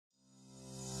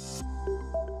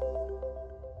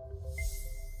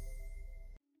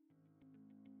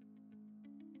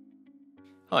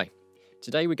Hi,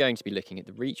 today we're going to be looking at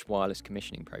the Reach wireless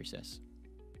commissioning process.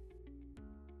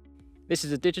 This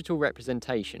is a digital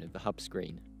representation of the hub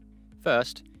screen.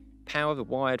 First, power the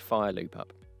wired fire loop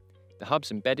up. The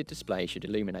hub's embedded display should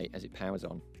illuminate as it powers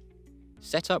on.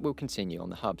 Setup will continue on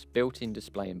the hub's built-in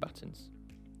display and buttons.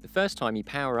 The first time you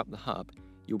power up the hub,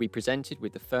 you'll be presented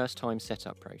with the first time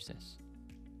setup process.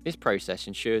 This process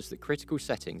ensures that critical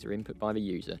settings are input by the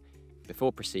user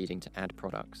before proceeding to add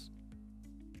products.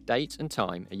 Date and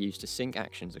time are used to sync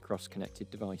actions across connected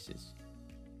devices.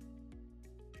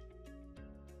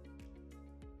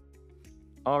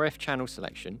 RF channel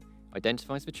selection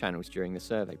identifies the channels during the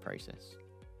survey process.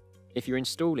 If you're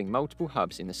installing multiple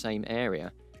hubs in the same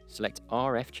area, select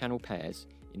RF channel pairs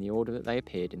in the order that they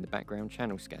appeared in the background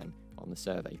channel scan on the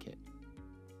survey kit.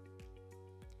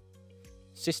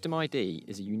 System ID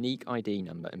is a unique ID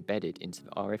number embedded into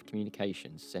the RF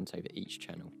communications sent over each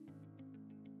channel.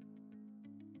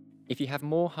 If you have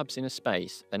more hubs in a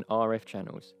space than RF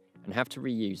channels and have to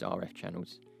reuse RF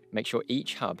channels, make sure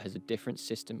each hub has a different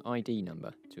system ID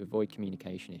number to avoid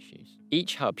communication issues.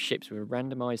 Each hub ships with a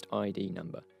randomized ID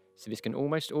number, so this can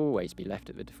almost always be left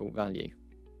at the default value.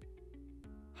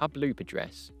 Hub loop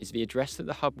address is the address that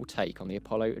the hub will take on the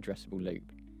Apollo addressable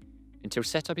loop. Until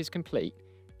setup is complete,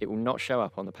 it will not show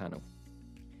up on the panel.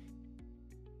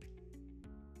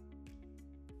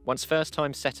 Once first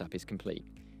time setup is complete,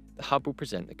 the hub will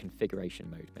present the configuration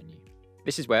mode menu.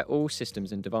 This is where all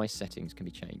systems and device settings can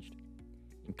be changed,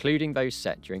 including those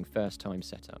set during first time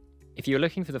setup. If you're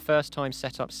looking for the first time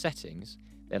setup settings,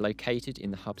 they're located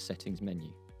in the hub settings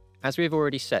menu. As we have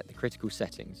already set the critical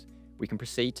settings, we can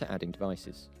proceed to adding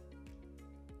devices.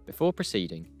 Before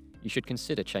proceeding, you should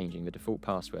consider changing the default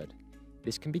password.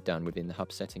 This can be done within the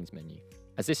hub settings menu.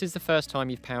 As this is the first time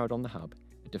you've powered on the hub,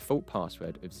 a default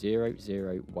password of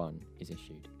 001 is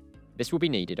issued. This will be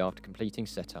needed after completing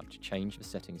setup to change the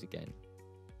settings again.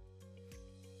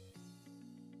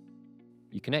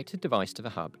 You connect a device to the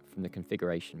hub from the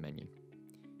configuration menu.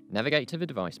 Navigate to the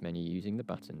device menu using the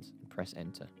buttons and press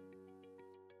enter.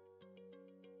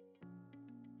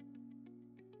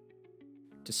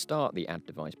 To start the add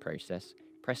device process,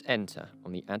 press enter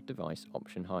on the add device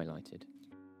option highlighted.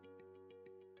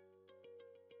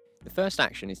 The first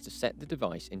action is to set the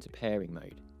device into pairing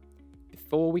mode.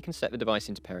 Before we can set the device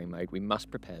into pairing mode, we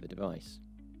must prepare the device.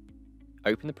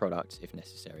 Open the product if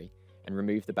necessary and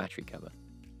remove the battery cover.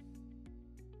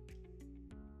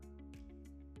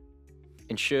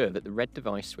 Ensure that the red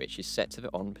device switch is set to the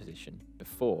on position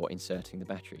before inserting the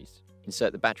batteries.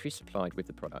 Insert the batteries supplied with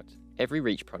the product. Every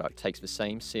Reach product takes the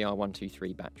same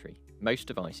CR123 battery. Most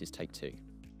devices take 2.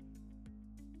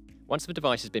 Once the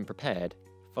device has been prepared,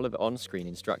 follow the on-screen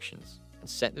instructions and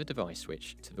set the device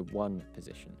switch to the 1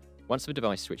 position. Once the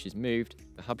device switch is moved,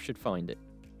 the hub should find it.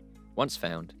 Once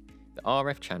found, the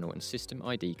RF channel and system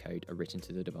ID code are written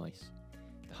to the device.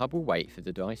 The hub will wait for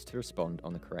the device to respond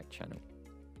on the correct channel.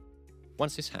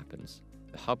 Once this happens,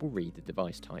 the hub will read the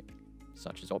device type,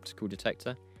 such as optical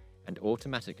detector, and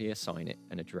automatically assign it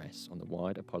an address on the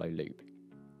wired Apollo loop.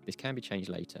 This can be changed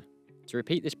later. To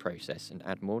repeat this process and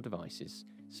add more devices,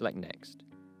 select Next,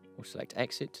 or select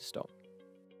Exit to stop.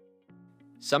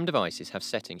 Some devices have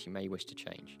settings you may wish to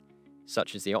change,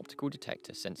 such as the optical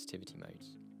detector sensitivity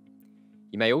modes.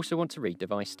 You may also want to read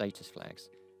device status flags,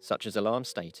 such as alarm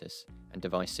status and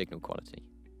device signal quality.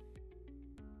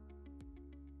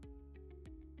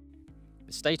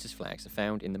 The status flags are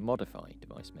found in the Modify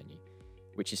device menu,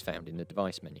 which is found in the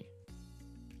device menu.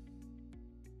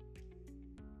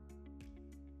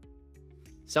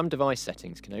 Some device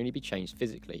settings can only be changed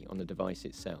physically on the device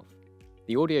itself.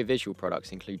 The audio-visual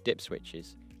products include dip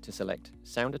switches to select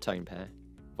sound to tone pair,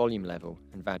 volume level,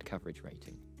 and VAD coverage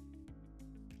rating.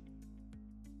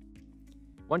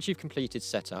 Once you've completed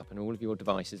setup and all of your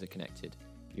devices are connected,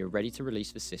 you're ready to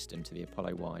release the system to the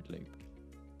Apollo wired loop.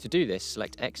 To do this,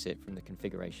 select Exit from the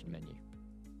configuration menu.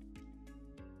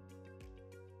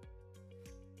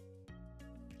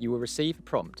 You will receive a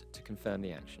prompt to confirm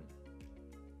the action.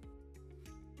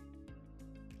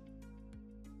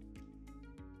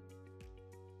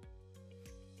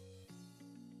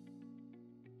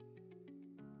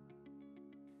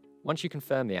 Once you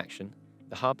confirm the action,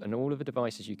 the hub and all of the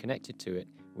devices you connected to it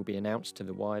will be announced to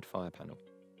the wired fire panel.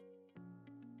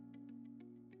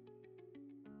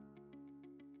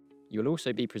 You will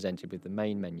also be presented with the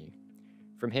main menu.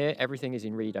 From here, everything is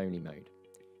in read-only mode.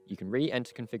 You can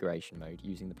re-enter configuration mode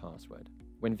using the password.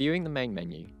 When viewing the main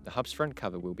menu, the hub's front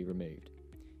cover will be removed.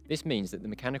 This means that the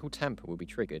mechanical tamper will be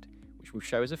triggered, which will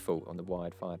show as a fault on the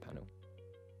wired fire panel.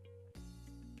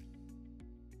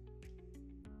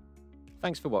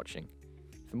 Thanks for watching.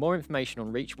 For more information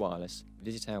on Reach Wireless,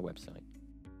 visit our website.